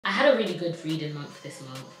had a really good reading month this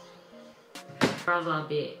month. Brows are a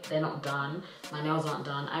bit, they're not done. My nails aren't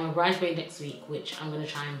done. I'm a bridesmaid next week, which I'm gonna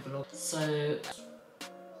try and vlog. So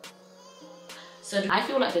I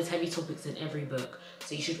feel like there's heavy topics in every book,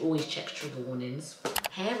 so you should always check trigger warnings.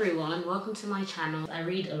 Hey everyone, welcome to my channel. I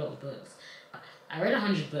read a lot of books. I read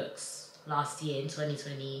 100 books last year in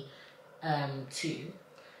 2022.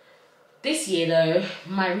 This year though,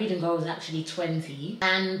 my reading goal is actually 20,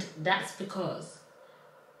 and that's because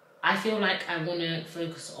I feel like I want to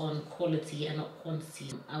focus on quality and not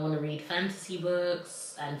quantity. I want to read fantasy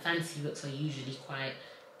books, and fantasy books are usually quite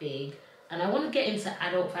big. And I want to get into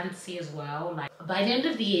adult fantasy as well. Like, by the end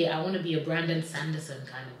of the year, I want to be a Brandon Sanderson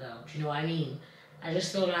kind of girl. Do you know what I mean? I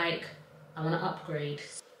just feel like I want to upgrade.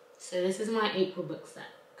 So this is my April book stack.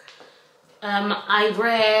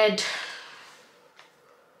 I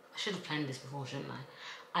should have planned this before, shouldn't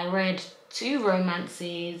I? I read 2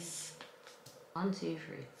 romances. 1, 2, 3,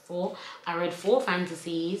 4. I read 4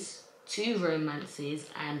 fantasies, 2 romances,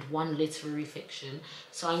 and 1 literary fiction.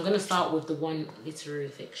 So I'm going to start with the 1 literary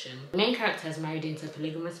fiction. The main character is married into a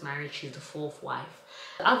polygamous marriage. She's the 4th wife.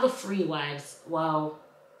 The other 3 wives, well,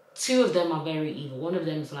 2 of them are very evil. One of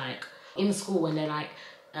them's like, in school when they're like,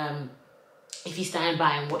 if you stand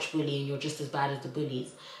by and watch bullying, you're just as bad as the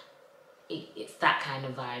bullies. It's that kind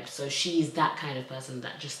of vibe. So she's that kind of person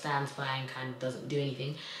that just stands by and kind of doesn't do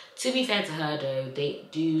anything. To be fair to her though, they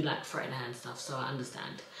do like threaten her and stuff, so I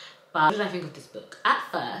understand. But what did I think of this book? At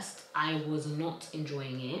first, I was not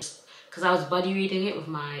enjoying it because I was buddy reading it with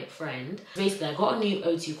my friend. Basically, I got a new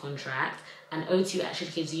O2 contract, and O2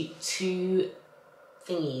 actually gives you 2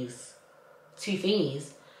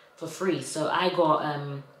 thingies for free. So I got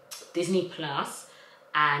Disney Plus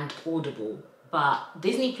and Audible. But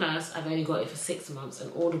Disney Plus, I've only got it for 6 months,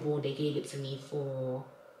 and Audible, they gave it to me for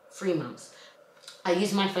 3 months. I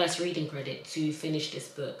used my first reading credit to finish this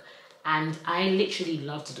book, and I literally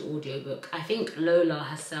loved the audiobook. I think Lola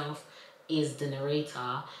herself is the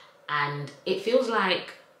narrator, and it feels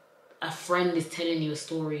like a friend is telling you a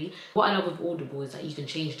story. What I love with Audible is that you can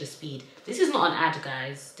change the speed. This is not an ad,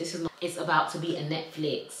 guys. This is not. It's about to be a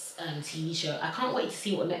Netflix TV show. I can't wait to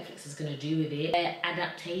see what Netflix is going to do with it. Their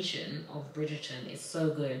adaptation of Bridgerton is so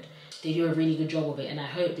good. They do a really good job of it, and I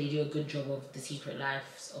hope they do a good job of The Secret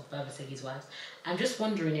Lives of Segi's Wives. I'm just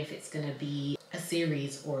wondering if it's going to be a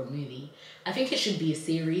series or a movie. I think it should be a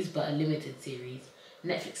series, but a limited series.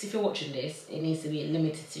 Netflix, if you're watching this, it needs to be a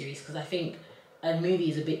limited series, because I think a movie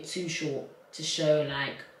is a bit too short to show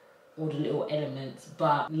like all the little elements,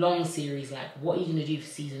 but long series, like what are you gonna do for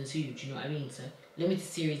season 2? Do you know what I mean? So limited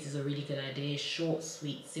series is a really good idea. Short,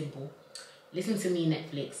 sweet, simple. Listen to me,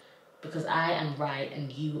 Netflix, because I am right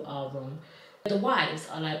and you are wrong. The wives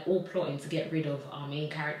are like all plotting to get rid of our main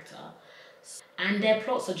character, and their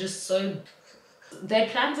plots are just so, their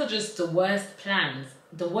plans are just the worst plans.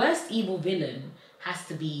 The worst evil villain has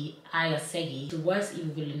to be Segi, the worst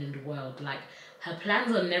evil villain in the world. Like, her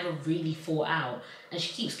plans are never really thought out, and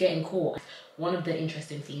she keeps getting caught. One of the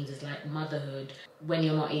interesting themes is like motherhood, when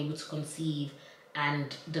you're not able to conceive,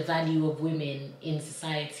 and the value of women in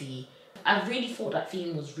society. I really thought that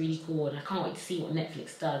theme was really cool, and I can't wait to see what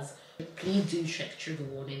Netflix does. Please do check trigger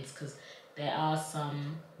warnings, because there are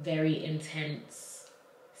some very intense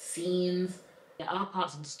scenes. There are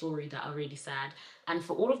parts of the story that are really sad. And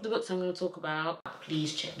for all of the books I'm going to talk about,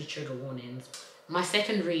 please check the trigger warnings. My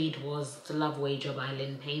second read was The Love Wager by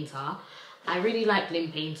Lynn Painter. I really like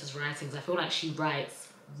Lynn Painter's writings. I feel like she writes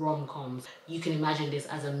rom-coms. You can imagine this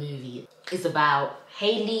as a movie. It's about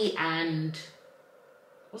Hayley and...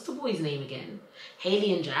 what's the boy's name again?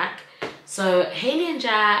 Hayley and Jack. So Hayley and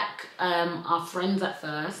Jack are friends at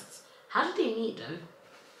first. How did they meet though?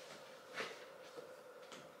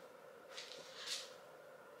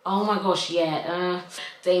 Oh my gosh, yeah.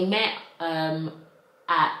 They met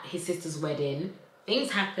at his sister's wedding.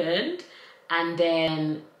 Things happened, and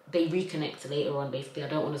then they reconnect later on, basically. I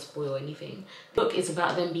don't want to spoil anything. The book is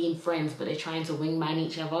about them being friends, but they're trying to wingman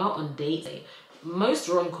each other on dates. Most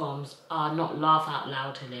rom-coms are not laugh out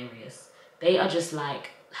loud hilarious. They are just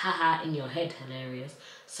like, haha, in your head hilarious.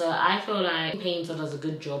 So I feel like Painter does a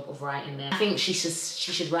good job of writing them. I think she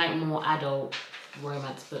should write more adult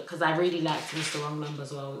romance book, because I really liked Mr. Wrong Number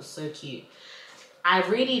as well. It was so cute. I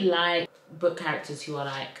really like book characters who are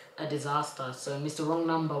like a disaster. So Mr. Wrong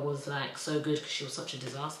Number was like so good because she was such a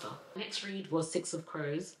disaster. Next read was 6 of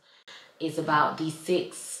Crows. It's about these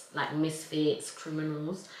 6 like misfits,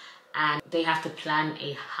 criminals, and they have to plan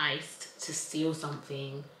a heist to steal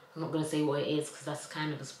something. I'm not going to say what it is because that's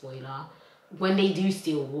kind of a spoiler. When they do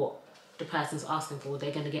steal what the person's asking for,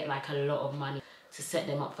 they're going to get like a lot of money to set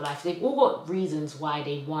them up for life. They've all got reasons why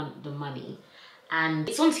they want the money, and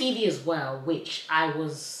it's on TV as well, which I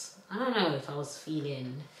don't know if I was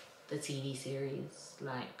feeling the TV series.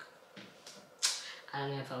 Like, I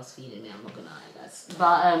don't know if I was feeling it, I'm not gonna lie, guys.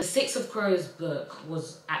 But the Six of Crows book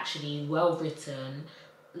was actually well written.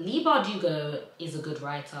 Leigh Bardugo is a good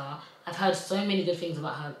writer. I've heard so many good things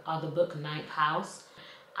about her other book, Ninth House.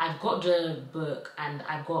 I've got the book and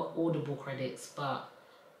I've got Audible credits, but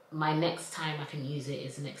my next time I can use it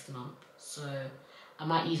is next month. So I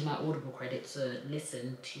might use my Audible credit to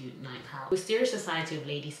listen to Ninth House. Wisteria Society of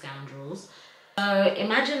Lady Scoundrels. So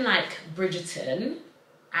imagine like Bridgerton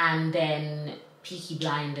and then Peaky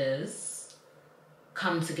Blinders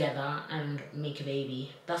come together and make a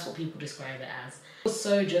baby. That's what people describe it as.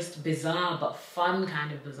 So just bizarre but fun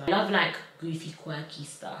kind of bizarre. I love like goofy, quirky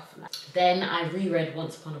stuff. Then I reread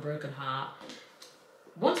Once Upon a Broken Heart.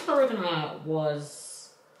 Once Upon a Broken Heart was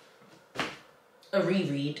a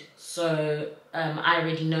reread, so I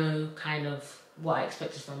already know kind of what I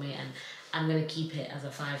expected from it, and I'm gonna keep it as a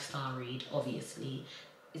 5-star read. Obviously,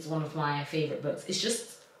 it's one of my favorite books. It's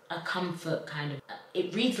just a comfort kind of.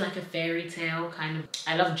 It reads like a fairy tale kind of.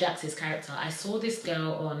 I love Jax's character. I saw this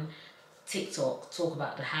girl on TikTok talk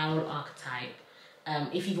about the Howl archetype.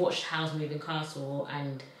 If you've watched Howl's Moving Castle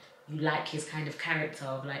and you like his kind of character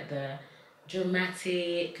of like the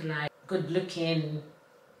dramatic, like good looking,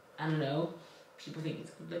 I don't know, people think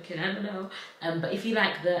he's good looking, I don't know, but if you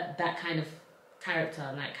like that kind of character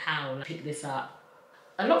like Howl, pick this up.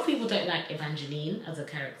 A lot of people don't like Evangeline as a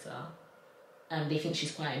character. They think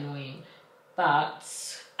she's quite annoying, but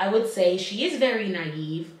I would say she is very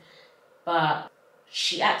naive, but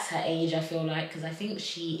she acts her age, I feel like, because I think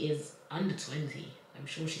she is under 20. I'm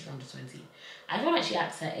sure she's under 20. I feel like she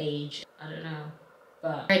acts her age. I don't know.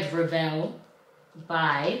 But I read Revelle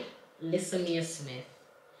by Lyssa Smith.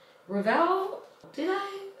 Revelle,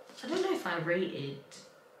 I don't know if I rated.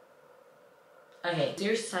 Okay,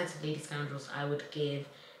 Serious Society of Lady Scoundrels, I would give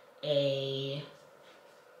a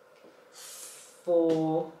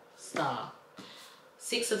 4-star.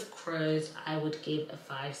 Six of Crows, I would give a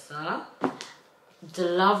 5-star. The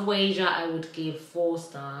Love Wager, I would give 4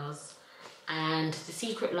 stars. And The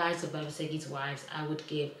Secret Lives of Segi's Wives, I would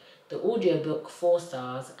give the audiobook 4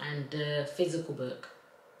 stars and the physical book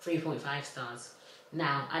 3.5 stars.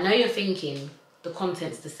 Now, I know you're thinking the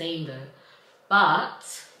content's the same though,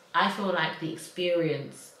 but I feel like the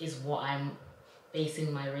experience is what I'm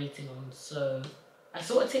basing my rating on. So I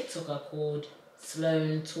saw a TikToker called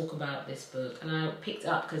Sloan talk about this book, and I picked it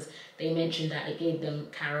up because they mentioned that it gave them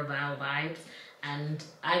Carabao vibes, and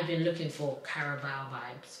I've been looking for Carabao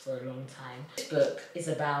vibes for a long time. This book is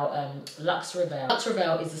about Lux Revelle. Lux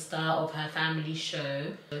Revelle is the star of her family show.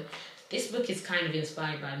 This book is kind of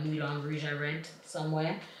inspired by Moulin Rouge, I read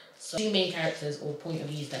somewhere. So 2 main characters or point of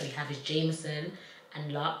views that we have is Jameson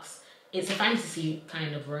and Lux. It's a fantasy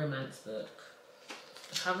kind of romance book.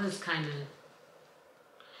 The cover's kind of...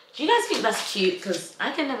 Do you guys think that's cute? Because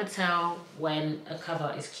I can never tell when a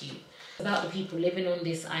cover is cute. About the people living on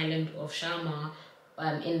this island of Sharma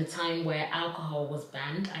in the time where alcohol was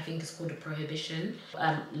banned. I think it's called a prohibition.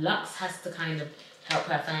 Lux has to kind of help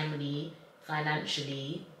her family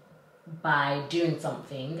financially by doing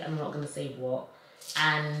something. I'm not going to say what.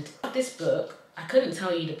 And this book, I couldn't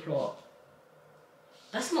tell you the plot.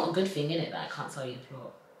 That's not a good thing, innit, that I can't tell you the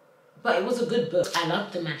plot. But it was a good book. I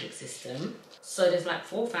loved the magic system. So there's like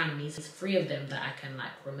 4 families. There's 3 of them that I can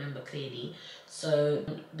like remember clearly. So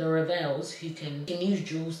the Revelles who can use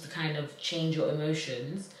jewels to kind of change your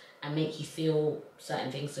emotions and make you feel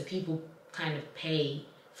certain things. So people kind of pay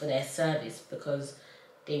for their service because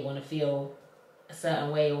they want to feel a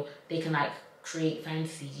certain way, or they can like create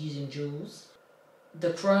fantasies using jewels.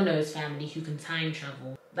 The Chronos family who can time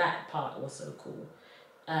travel. That part was so cool.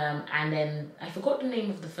 And then I forgot the name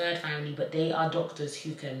of the 3rd family, but they are doctors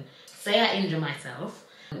who can, say I injure myself,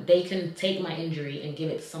 they can take my injury and give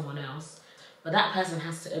it to someone else, but that person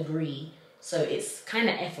has to agree. So it's kind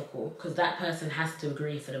of ethical because that person has to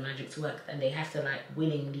agree for the magic to work, and they have to like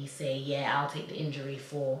willingly say, yeah, I'll take the injury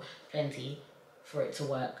for plenty for it to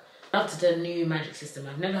work. I loved the new magic system.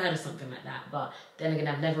 I've never heard of something like that, but then again,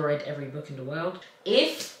 I've never read every book in the world.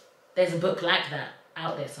 If there's a book like that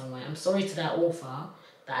out there somewhere, I'm sorry to that author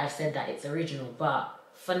that I've said that it's original, but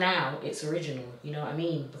for now it's original, you know what I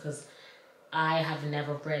mean? Because I have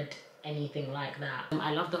never read anything like that.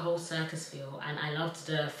 I love the whole circus feel, and I loved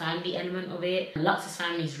the family element of it. Lux's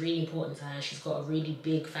family is really important to her. She's got a really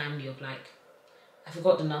big family of like, I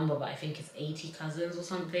forgot the number, but I think it's 80 cousins or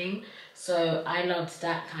something. So I loved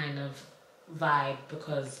that kind of vibe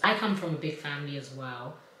because I come from a big family as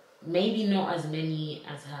well. Maybe not as many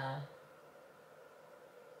as her,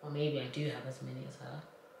 or maybe I do have as many as her.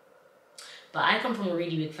 But I come from a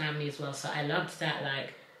really big family as well, so I loved that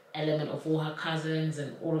like element of all her cousins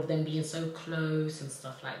and all of them being so close and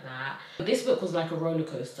stuff like that. This book was like a roller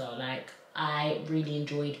coaster. Like, I really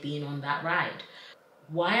enjoyed being on that ride.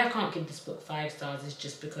 Why I can't give this book 5 stars is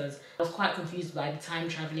just because I was quite confused by the time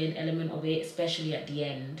traveling element of it, especially at the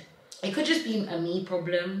end. It could just be a me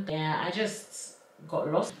problem. Yeah, I just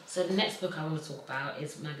got lost. So the next book I want to talk about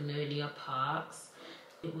is Magnolia Parks.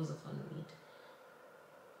 It was a fun read.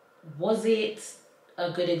 Was it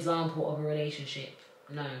a good example of a relationship?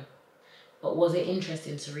 No. But was it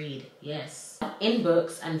interesting to read? Yes. In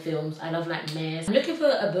books and films, I love like mares. I'm looking for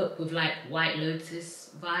a book with like White Lotus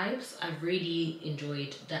vibes. I've really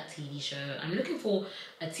enjoyed that TV show. I'm looking for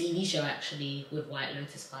a TV show actually with White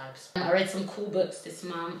Lotus vibes. I read some cool books this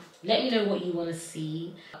month. Let me know what you want to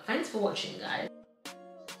see. Thanks for watching, guys.